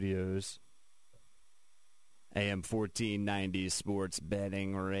Studios. AM 1490 Sports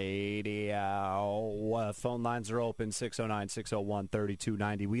Betting Radio. Phone lines are open,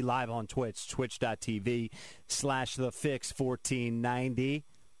 609-601-3290. We live on Twitch, twitch.tv/thefix1490.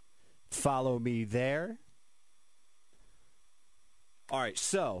 Follow me there. All right,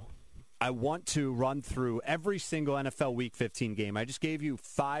 so I want to run through every single NFL Week 15 game. I just gave you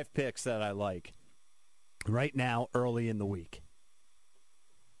 5 picks that I like right now early in the week.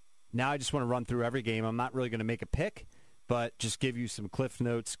 Now I just want to run through every game. I'm not really going to make a pick, but just give you some cliff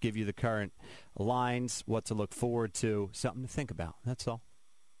notes, give you the current lines, what to look forward to, something to think about. That's all.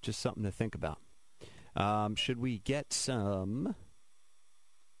 Just something to think about. Should we get some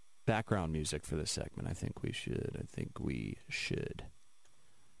background music for this segment? I think we should.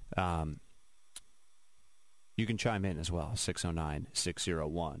 You can chime in as well,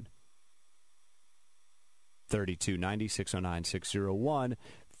 609-601. 3290, 609-601.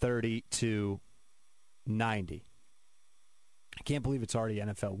 3290. I can't believe it's already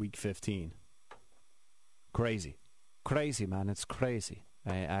NFL Week 15. Crazy, man. It's crazy.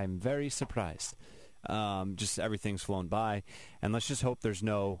 I'm very surprised. Just everything's flown by. And let's just hope there's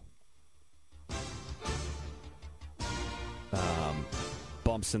no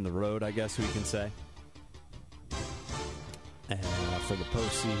bumps in the road, I guess we can say. And for the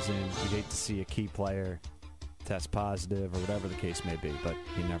postseason, you'd hate to see a key player test positive or whatever the case may be, but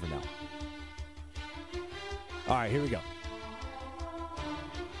you never know. All right, here we go.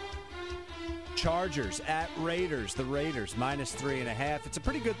 Chargers at Raiders. The Raiders -3.5. It's a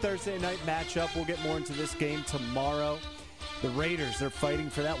pretty good Thursday night matchup. We'll get more into this game tomorrow. The Raiders, they're fighting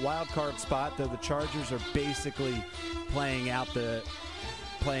for that wild card spot, though the Chargers are basically playing out the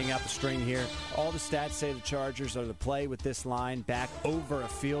string here. All the stats say the Chargers are the play with this line back over a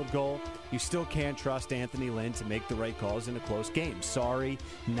field goal. You still can't trust Anthony Lynn to make the right calls in a close game. Sorry,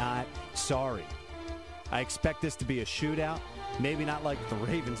 not sorry. I expect this to be a shootout. Maybe not like the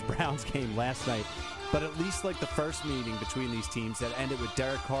Ravens-Browns game last night, but at least like the first meeting between these teams that ended with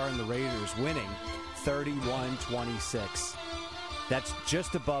Derek Carr and the Raiders winning 31-26. That's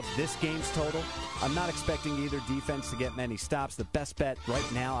just above this game's total. I'm not expecting either defense to get many stops. The best bet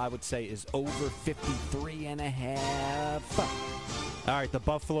right now, I would say, is over 53.5. All right, the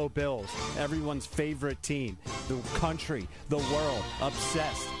Buffalo Bills, everyone's favorite team, the country, the world,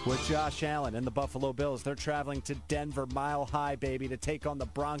 obsessed with Josh Allen and the Buffalo Bills. They're traveling to Denver, Mile High, baby, to take on the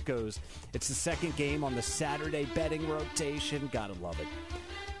Broncos. It's the second game on the Saturday betting rotation. Gotta love it.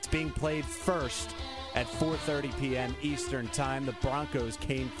 It's being played first at 4:30 p.m. Eastern Time. The Broncos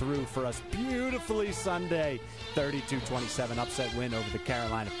came through for us beautifully Sunday. 32-27 upset win over the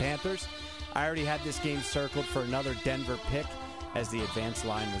Carolina Panthers. I already had this game circled for another Denver pick as the advanced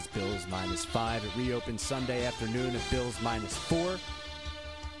line was Bills -5. It reopened Sunday afternoon at Bills -4.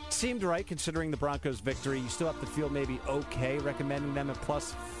 Seemed right considering the Broncos' victory. You still have to feel maybe okay recommending them at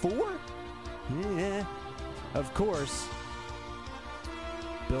 +4? Yeah, of course.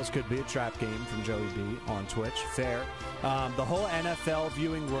 Bills could be a trap game from Joey B on Twitch. Fair. The whole NFL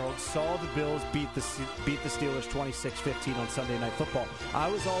viewing world saw the Bills beat the Steelers 26-15 on Sunday Night Football. I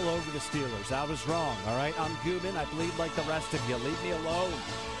was all over the Steelers. I was wrong, all right? I'm human. I bleed like the rest of you. Leave me alone.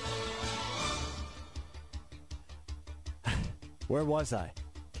 Where was I?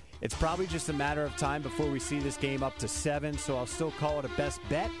 It's probably just a matter of time before we see this game up to 7, so I'll still call it a best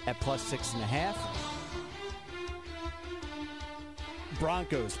bet at +6.5.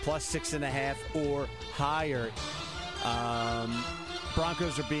 Broncos +6.5 or higher.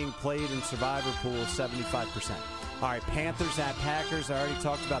 Broncos are being played in survivor pools 75%. All right, Panthers at Packers. I already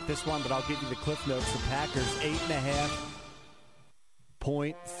talked about this one, but I'll give you the cliff notes. The Packers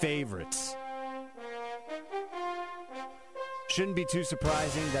 8.5-point favorites. Shouldn't be too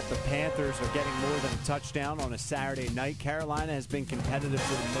surprising that the Panthers are getting more than a touchdown on a Saturday night. Carolina has been competitive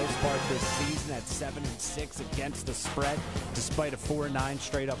for the most part this season at 7-6 against the spread, despite a 4-9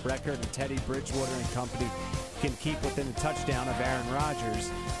 straight-up record. And Teddy Bridgewater and company can keep within a touchdown of Aaron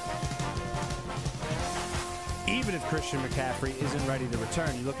Rodgers. Even if Christian McCaffrey isn't ready to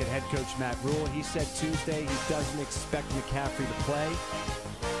return, you look at head coach Matt Rule. He said Tuesday he doesn't expect McCaffrey to play.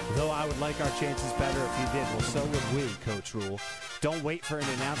 Though I would like our chances better if he did. Well, so would we, Coach Rule. Don't wait for an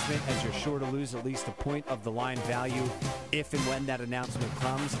announcement, as you're sure to lose at least a point of the line value if and when that announcement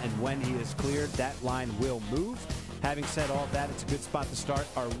comes. And when he is cleared, that line will move. Having said all that, it's a good spot to start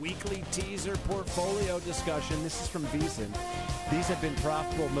our weekly teaser portfolio discussion. This is from VSiN. These have been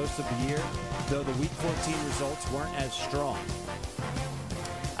profitable most of the year, though the Week 14 results weren't as strong.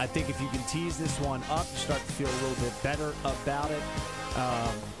 I think if you can tease this one up, you start to feel a little bit better about it.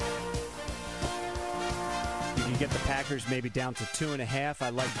 You You get the Packers maybe down to 2.5. I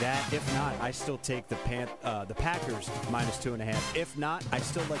like that. If not, I still take the Packers minus 2.5. If not, I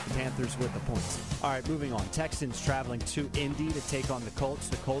still like the Panthers with the points. All right, moving on. Texans traveling to Indy to take on the Colts.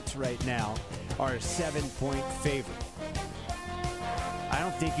 The Colts right now are a 7-point favorite. I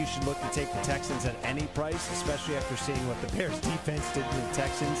don't think you should look to take the Texans at any price, especially after seeing what the Bears defense did to the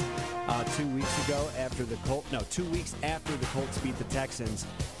Texans 2 weeks ago after the Colts. No, 2 weeks after the Colts beat the Texans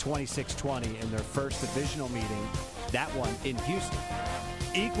 26-20 in their first divisional meeting. That one in Houston.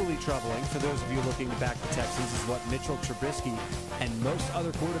 Equally troubling for those of you looking to back the Texans is what Mitchell Trubisky and most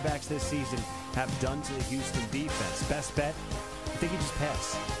other quarterbacks this season have done to the Houston defense. Best bet, I think you just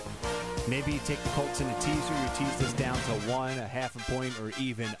pass. Maybe you take the Colts in a teaser. You tease this down to 1, a half a point, or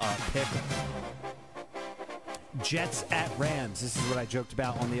even a pick. Jets at Rams. This is what I joked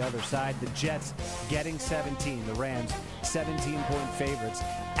about on the other side. The Jets getting 17. The Rams 17-point favorites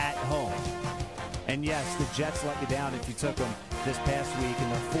at home. And yes, the Jets let you down if you took them this past week in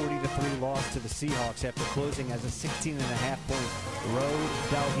their 40-3 loss to the Seahawks after closing as a 16.5-point road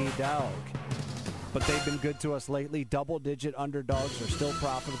doggy-dog. But they've been good to us lately. Double-digit underdogs are still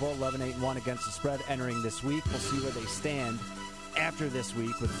profitable, 11-8-1 against the spread entering this week. We'll see where they stand after this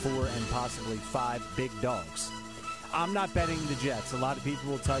week with 4 and possibly 5 big dogs. I'm not betting the Jets. A lot of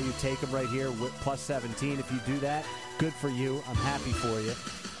people will tell you take them right here with plus 17. If you do that, good for you. I'm happy for you.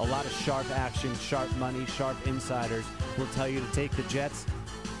 A lot of sharp action, sharp money, sharp insiders will tell you to take the Jets.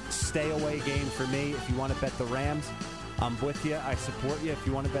 Stay away game for me. If you want to bet the Rams, I'm with you. I support you. If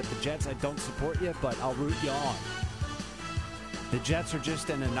you want to bet the Jets, I don't support you, but I'll root you on. The Jets are just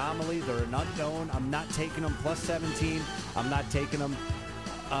an anomaly. They're an unknown. I'm not taking them plus 17. I'm not taking them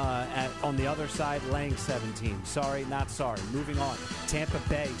on the other side, laying 17. Sorry, not sorry. Moving on. Tampa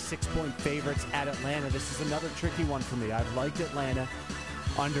Bay, 6-point favorites at Atlanta. This is another tricky one for me. I've liked Atlanta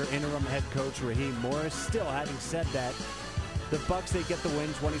under interim head coach Raheem Morris. Still, having said that, the Bucs, they get the win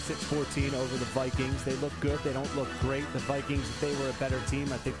 26-14 over the Vikings. They look good. They don't look great. The Vikings, if they were a better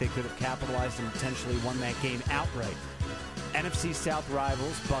team, I think they could have capitalized and potentially won that game outright. NFC South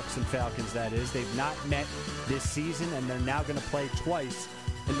rivals, Bucs and Falcons, that is. They've not met this season, and they're now going to play twice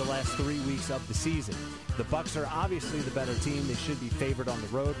in the last 3 weeks of the season. The Bucs are obviously the better team. They should be favored on the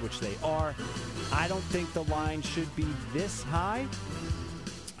road, which they are. I don't think the line should be this high.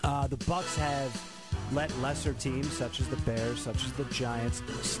 The Bucs have let lesser teams such as the Bears, such as the Giants,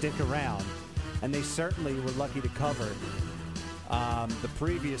 stick around. And they certainly were lucky to cover the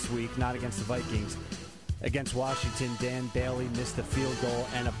previous week, not against the Vikings. Against Washington, Dan Bailey missed a field goal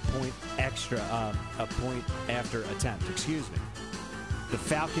and a point after attempt. The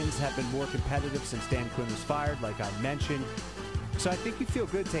Falcons have been more competitive since Dan Quinn was fired, like I mentioned. So I think you feel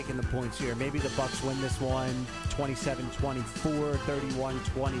good taking the points here. Maybe the Bucs win this one 27-24,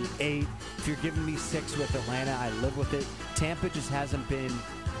 31-28. If you're giving me 6 with Atlanta, I live with it. Tampa just hasn't been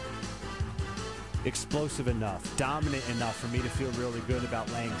explosive enough, dominant enough for me to feel really good about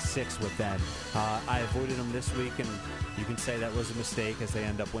laying 6 with them. I avoided them this week, and you can say that was a mistake as they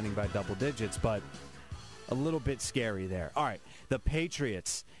end up winning by double digits, but a little bit scary there. All right, the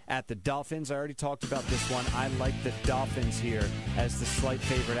Patriots at the Dolphins. I already talked about this one. I like the Dolphins here as the slight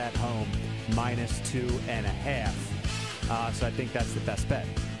favorite at home, minus 2.5. So I think that's the best bet.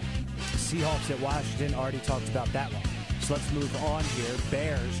 Seahawks at Washington, already talked about that one. So let's move on here.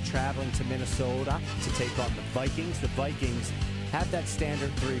 Bears traveling to Minnesota to take on the Vikings. The Vikings have that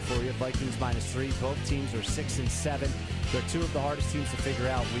standard 3 for you. Vikings minus 3. Both teams are 6 and 7. They're 2 of the hardest teams to figure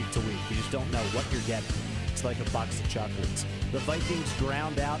out week to week. You just don't know what you're getting. It's like a box of chocolates. The Vikings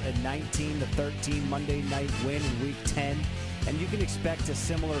ground out a 19-13 Monday night win in Week 10. And you can expect a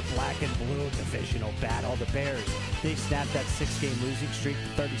similar black and blue divisional battle. The Bears, they snapped that 6-game losing streak,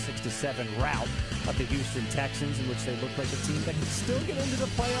 the 36-7 rout of the Houston Texans, in which they look like a team that can still get into the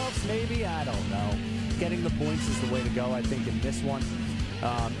playoffs, maybe? I don't know. Getting the points is the way to go, I think, in this one,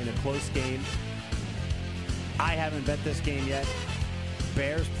 in a close game. I haven't bet this game yet.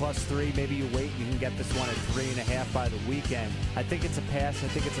 Bears plus 3. Maybe you wait and you can get this one at 3.5 by the weekend. I think it's a pass. I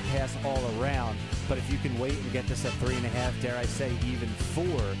think it's a pass all around. But if you can wait and get this at 3.5, dare I say even 4,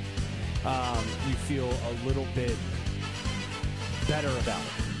 you feel a little bit better about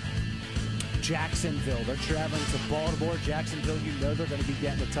it. Jacksonville, they're traveling to Baltimore. Jacksonville, you know they're going to be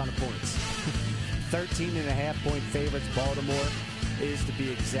getting a ton of points. 13.5-point favorites, Baltimore is to be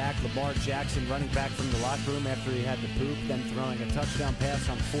exact. Lamar Jackson running back from the locker room after he had the poop, then throwing a touchdown pass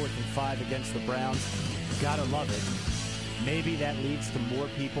on 4th and 5 against the Browns. Gotta love it. Maybe that leads to more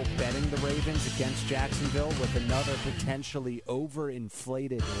people betting the Ravens against Jacksonville with another potentially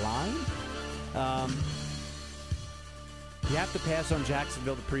overinflated line. You have to pass on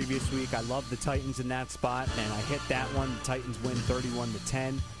Jacksonville the previous week. I love the Titans in that spot, and I hit that one. The Titans win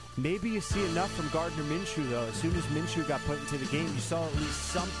 31-10. Maybe you see enough from Gardner Minshew, though. As soon as Minshew got put into the game, you saw at least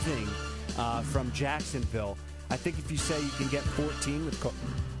something from Jacksonville. I think if you say you can get 14 with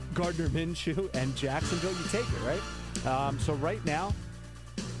Gardner Minshew and Jacksonville, you take it, right? So right now,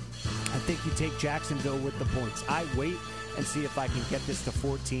 I think you take Jacksonville with the points. I wait and see if I can get this to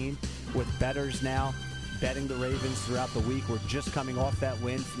 14 with bettors now betting the Ravens throughout the week. We're just coming off that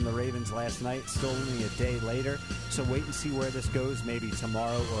win from the Ravens last night, still only a day later. So wait and see where this goes, maybe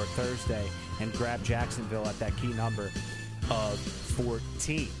tomorrow or Thursday, and grab Jacksonville at that key number of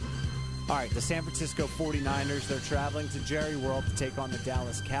 14. All right, the San Francisco 49ers, they're traveling to Jerry World to take on the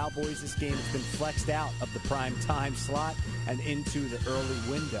Dallas Cowboys. This game has been flexed out of the prime time slot and into the early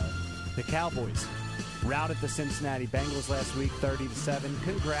window. The Cowboys routed the Cincinnati Bengals last week 30-7.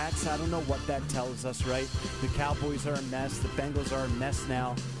 Congrats. I don't know what that tells us, right? The Cowboys are a mess. The Bengals are a mess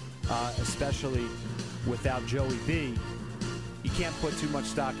now, especially without Joey B. You can't put too much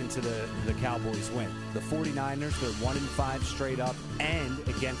stock into the Cowboys win. The 49ers, they're 1-5 straight up and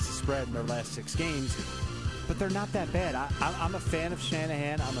against the spread in their last 6 games. But they're not that bad. I'm a fan of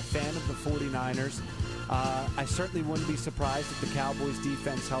Shanahan. I'm a fan of the 49ers. I certainly wouldn't be surprised if the Cowboys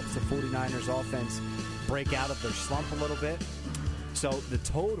defense helps the 49ers offense break out of their slump a little bit. So the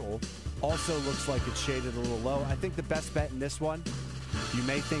total also looks like it's shaded a little low. I think the best bet in this one, you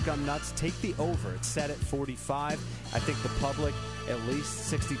may think I'm nuts, take the over. It's set at 45. I think the public, at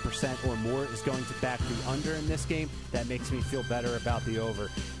least 60% or more, is going to back the under in this game. That makes me feel better about the over.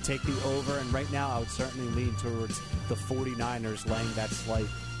 Take the over, and right now I would certainly lean towards the 49ers laying that slight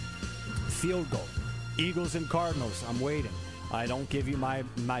field goal. Eagles and Cardinals, I'm waiting. I don't give you my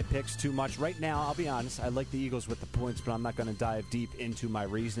picks too much. Right now, I'll be honest, I like the Eagles with the points, but I'm not going to dive deep into my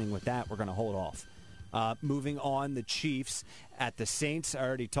reasoning with that. We're going to hold off. Moving on, the Chiefs at the Saints. I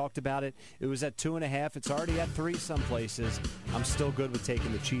already talked about it. It was at 2.5. It's already at 3 some places. I'm still good with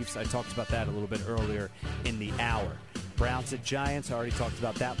taking the Chiefs. I talked about that a little bit earlier in the hour. Browns at Giants. I already talked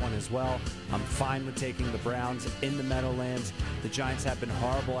about that one as well. I'm fine with taking the Browns in the Meadowlands. The Giants have been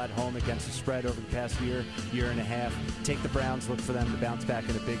horrible at home against the spread over the past year and a half. Take the Browns. Look for them to bounce back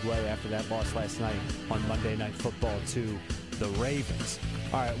in a big way after that loss last night on Monday Night Football to the Ravens.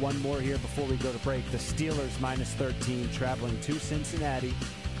 All right, one more here before we go to break. The Steelers -13 traveling to Cincinnati.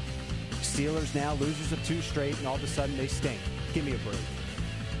 Steelers now losers of 2 straight, and all of a sudden they stink. Give me a break.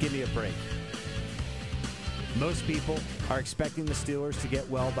 Give me a break. Most people are expecting the Steelers to get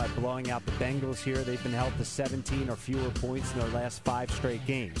well by blowing out the Bengals here. They've been held to 17 or fewer points in their last 5 straight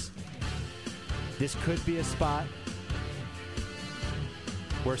games. This could be a spot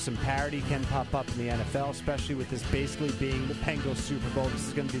where some parity can pop up in the NFL, especially with this basically being the Bengals Super Bowl. This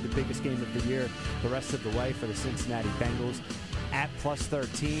is going to be the biggest game of the year the rest of the way for the Cincinnati Bengals. At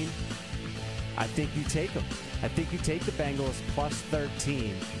 +13, I think you take them. I think you take the Bengals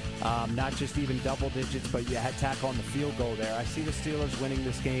 +13. Not just even double digits, but you tack on the field goal there. I see the Steelers winning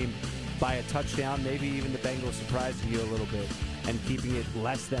this game by a touchdown, maybe even the Bengals surprising you a little bit and keeping it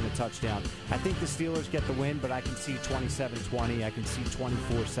less than a touchdown. I think the Steelers get the win, but I can see 27-20. I can see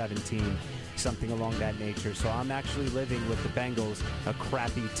 24-17, something along that nature. So I'm actually living with the Bengals, a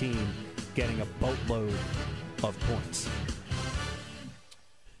crappy team, getting a boatload of points.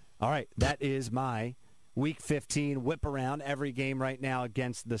 All right, that is my Week 15 whip around every game right now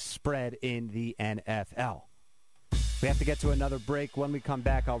against the spread in the NFL. We have to get to another break. When we come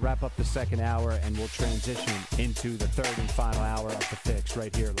back, I'll wrap up the second hour, and we'll transition into the third and final hour of The Fix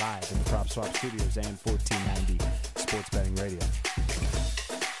right here live in the Prop Swap Studios and 1490 Sports Betting Radio.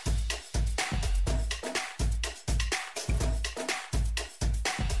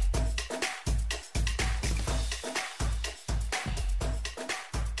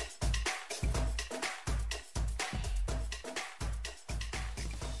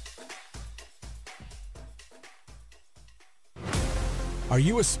 Are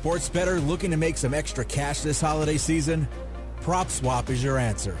you a sports bettor looking to make some extra cash this holiday season? PropSwap is your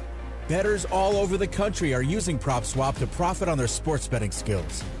answer. Bettors all over the country are using PropSwap to profit on their sports betting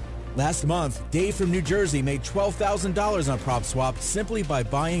skills. Last month, Dave from New Jersey made $12,000 on PropSwap simply by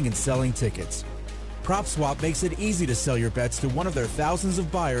buying and selling tickets. PropSwap makes it easy to sell your bets to one of their thousands of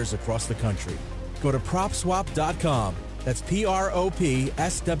buyers across the country. Go to PropSwap.com. That's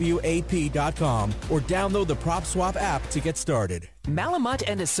PROPSWAP.com, or download the PropSwap app to get started. Malamut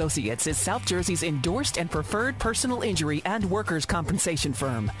and Associates is South Jersey's endorsed and preferred personal injury and workers' compensation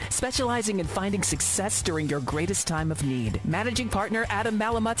firm, specializing in finding success during your greatest time of need. Managing partner Adam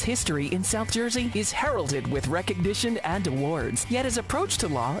Malamut's history in South Jersey is heralded with recognition and awards, yet his approach to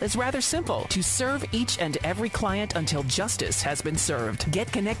law is rather simple: to serve each and every client until justice has been served.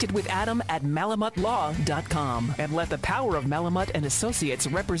 Get connected with Adam at malamutlaw.com and let the power of Malamut and Associates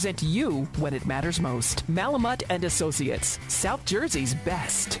represent you when it matters most. Malamut and Associates, South Jersey's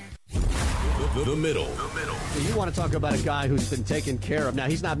best. The middle. You want to talk about a guy who's been taken care of. Now,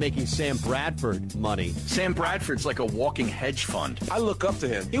 he's not making Sam Bradford money. Sam Bradford's like a walking hedge fund. I look up to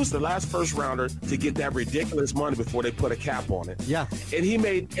him. He was the last first rounder to get that ridiculous money before they put a cap on it. Yeah. And he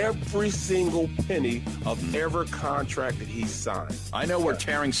made every single penny of every contract that he signed. I know we're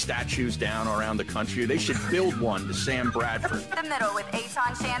tearing statues down around the country. They should build one to Sam Bradford. The Middle with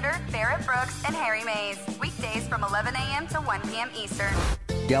Eitan Shander, Barrett Brooks, and Harry Mays. Weekdays from 11 a.m. to 1 p.m. Eastern.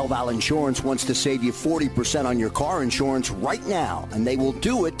 Del Val Insurance wants to save you 40% on your car insurance right now, and they will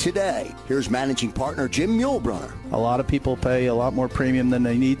do it today. Here's managing partner Jim Muehlbrunner. A lot of people pay a lot more premium than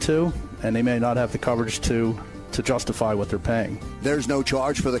they need to, and they may not have the coverage to justify what they're paying. There's no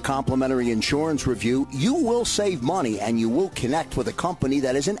charge for the complimentary insurance review. You will save money, and you will connect with a company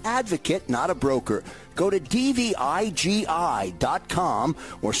that is an advocate, not a broker. Go to dvigi.com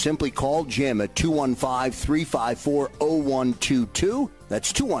or simply call Jim at 215-354-0122.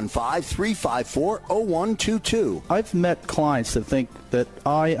 That's 215-354-0122. I've met clients that think that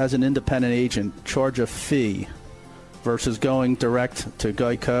I, as an independent agent, charge a fee versus going direct to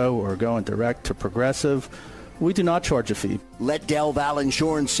Geico or going direct to Progressive. We do not charge a fee. Let Del Val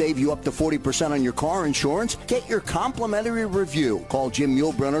Insurance save you up to 40% on your car insurance. Get your complimentary review. Call Jim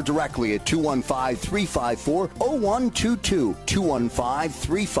Muehlbrunner directly at 215-354-0122.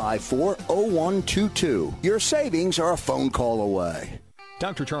 215-354-0122. Your savings are a phone call away.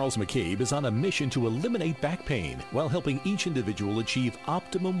 Dr. Charles McCabe is on a mission to eliminate back pain while helping each individual achieve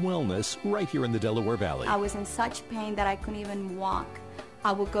optimum wellness right here in the Delaware Valley. I was in such pain that I couldn't even walk.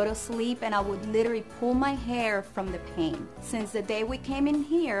 I would go to sleep and I would literally pull my hair from the pain. Since the day we came in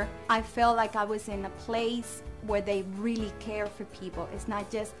here, I felt like I was in a place where they really care for people. It's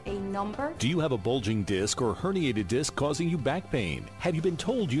not just a number. Do you have a bulging disc or herniated disc causing you back pain? Have you been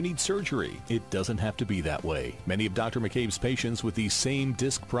told you need surgery? It doesn't have to be that way. Many of Dr. McCabe's patients with these same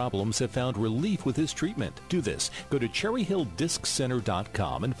disc problems have found relief with his treatment. Do this. Go to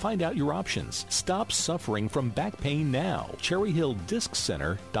CherryHillDiscCenter.com and find out your options. Stop suffering from back pain now.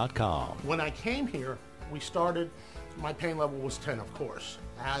 CherryHillDiscCenter.com. When I came here, we started, my pain level was 10, of course.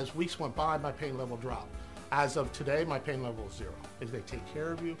 As weeks went by, my pain level dropped. As of today, my pain level is 0. They take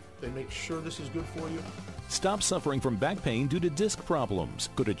care of you. They make sure this is good for you. Stop suffering from back pain due to disc problems.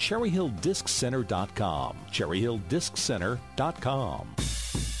 Go to CherryHillDiscCenter.com. CherryHillDiscCenter.com.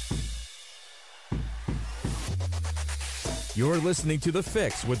 You're listening to The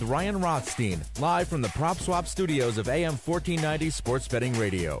Fix with Ryan Rothstein, live from the Prop Swap studios of AM 1490 Sports Betting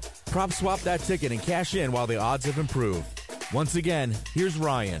Radio. Prop swap that ticket and cash in while the odds have improved. Once again, here's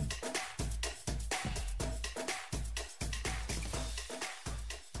Ryan.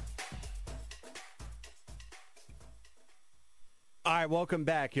 All right, welcome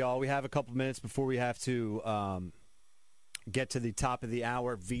back, y'all. We have a couple minutes before we have to get to the top of the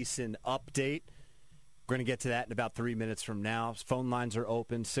hour VSiN update. We're going to get to that in about 3 minutes from now. Phone lines are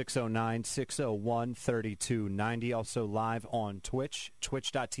open, 609-601-3290. Also live on Twitch,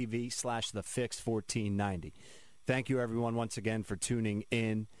 twitch.tv/thefix1490. Thank you, everyone, once again for tuning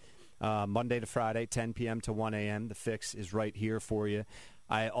in. Monday to Friday, 10 p.m. to 1 a.m. The Fix is right here for you.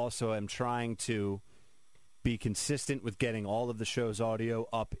 I also am trying to be consistent with getting all of the show's audio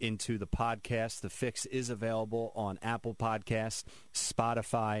up into the podcast. The Fix is available on Apple Podcasts,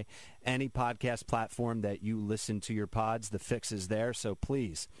 Spotify, any podcast platform that you listen to your pods. The Fix is there, so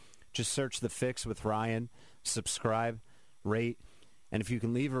please just search The Fix with Ryan, subscribe, rate, and if you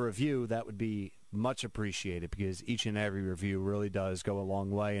can leave a review, that would be much appreciated because each and every review really does go a long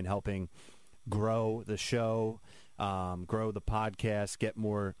way in helping grow the show, grow the podcast, get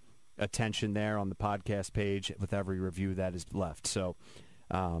more attention there on the podcast page with every review that is left. So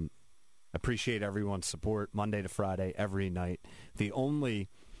appreciate everyone's support Monday to Friday, every night. The only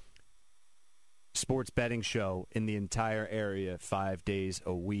sports betting show in the entire area, 5 days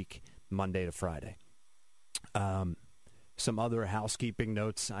a week, Monday to Friday. Some other housekeeping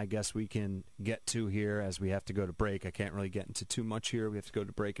notes I guess we can get to here as we have to go to break. I can't really get into too much here. We have to go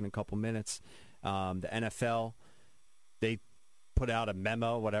to break in a couple minutes. The NFL, they put out a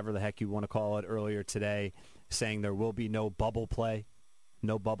memo, whatever the heck you want to call it, earlier today, saying there will be no bubble play,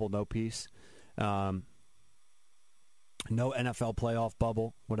 no bubble, no peace. No NFL playoff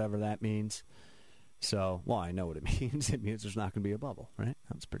bubble, whatever that means. So, well, I know what it means. It means there's not going to be a bubble, right?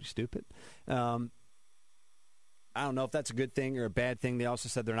 That's pretty stupid. I don't know if that's a good thing or a bad thing. They also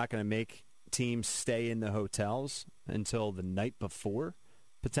said they're not going to make teams stay in the hotels until the night before,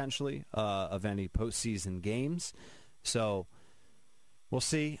 potentially, of any postseason games. So we'll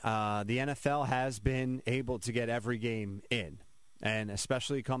see. The NFL has been able to get every game in, and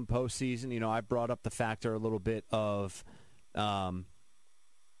especially come postseason. You know, I brought up the factor a little bit of,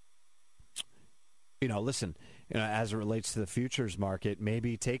 listen, as it relates to the futures market,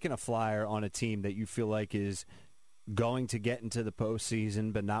 maybe taking a flyer on a team that you feel like is going to get into the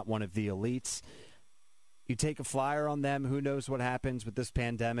postseason, but not one of the elites. You take a flyer on them. Who knows what happens with this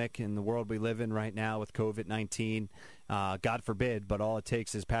pandemic and the world we live in right now with COVID-19. God forbid, but all it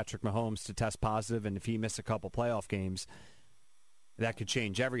takes is Patrick Mahomes to test positive, and if he misses a couple playoff games, that could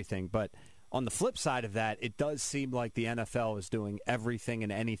change everything. But on the flip side of that, it does seem like the NFL is doing everything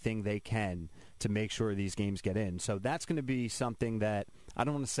and anything they can to make sure these games get in. So that's going to be something that I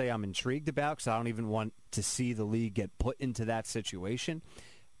don't want to say I'm intrigued about, because I don't even want to see the league get put into that situation.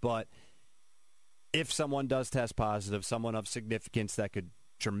 But if someone does test positive, someone of significance that could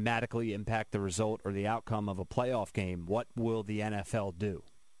dramatically impact the result or the outcome of a playoff game, what will the NFL do,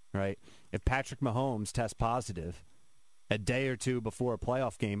 right? If Patrick Mahomes tests positive a day or two before a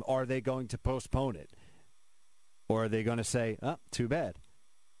playoff game, are they going to postpone it? Or are they going to say, oh, too bad,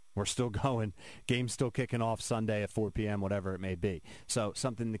 we're still going, game's still kicking off Sunday at 4 p.m., whatever it may be. So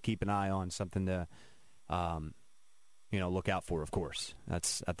something to keep an eye on, something to look out for, of course.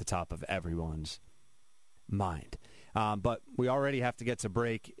 That's at the top of everyone's mind. But we already have to get to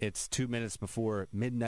break. It's 2 minutes before midnight.